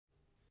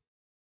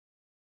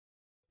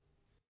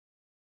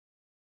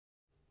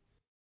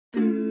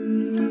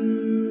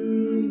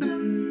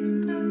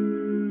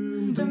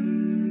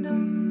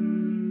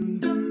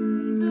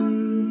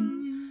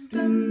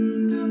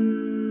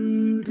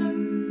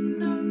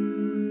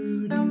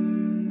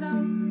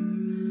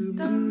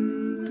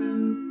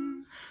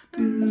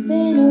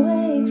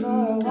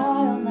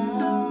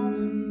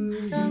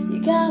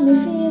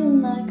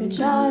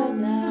child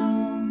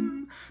now.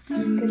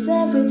 'Cause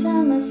every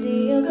time I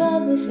see your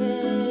bubbly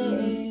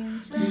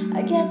face,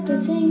 I get the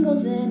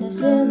tingles in a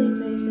silly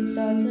place. It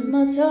starts in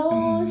my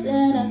toes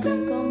and I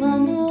crinkle my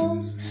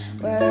nose.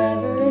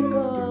 Wherever it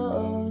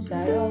goes,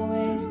 I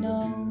always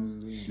know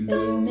that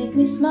you make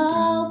me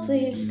smile.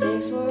 Please stay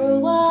for a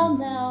while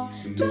now.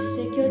 Just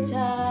take your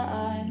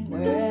time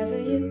wherever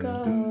you go.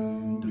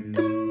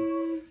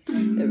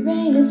 The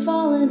rain is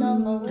falling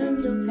on my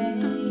window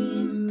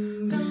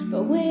pane,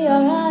 but we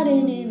are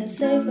hiding in a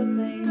safer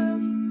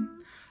place.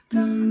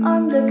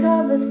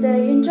 Undercover,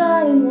 staying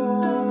dry and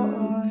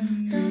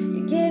warm.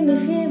 You give me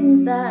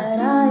feelings that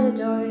I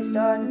adore. You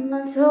start on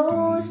my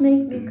toes,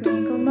 make me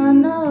crinkle my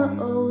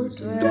nose.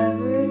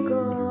 Wherever it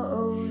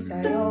goes,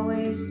 I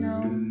always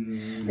know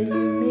that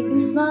you make me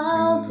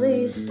smile.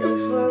 Please stay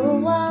for a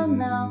while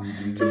now.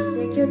 Just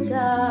take your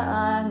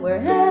time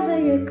wherever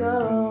you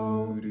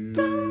go.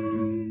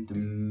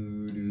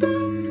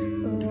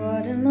 But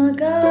what am I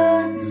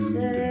gonna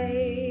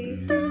say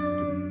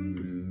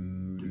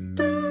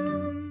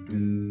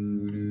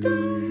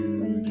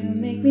when you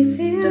make me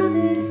feel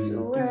this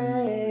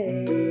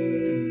way?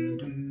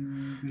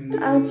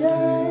 I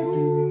just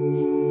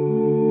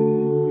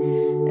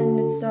and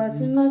it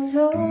starts in my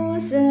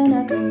toes and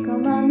I crinkle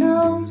my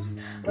nose.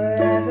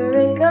 Wherever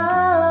it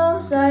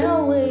goes, I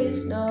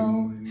always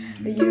know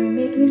that you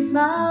make me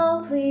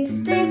smile.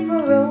 Please stay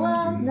for a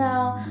while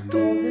now,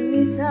 holding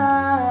me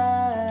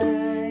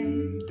tight.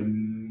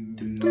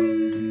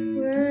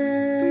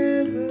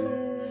 Wherever,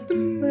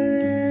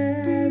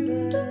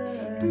 wherever,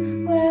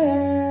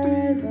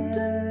 wherever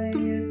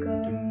you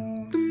go.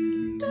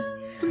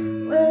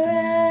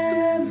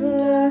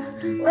 Wherever,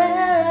 wherever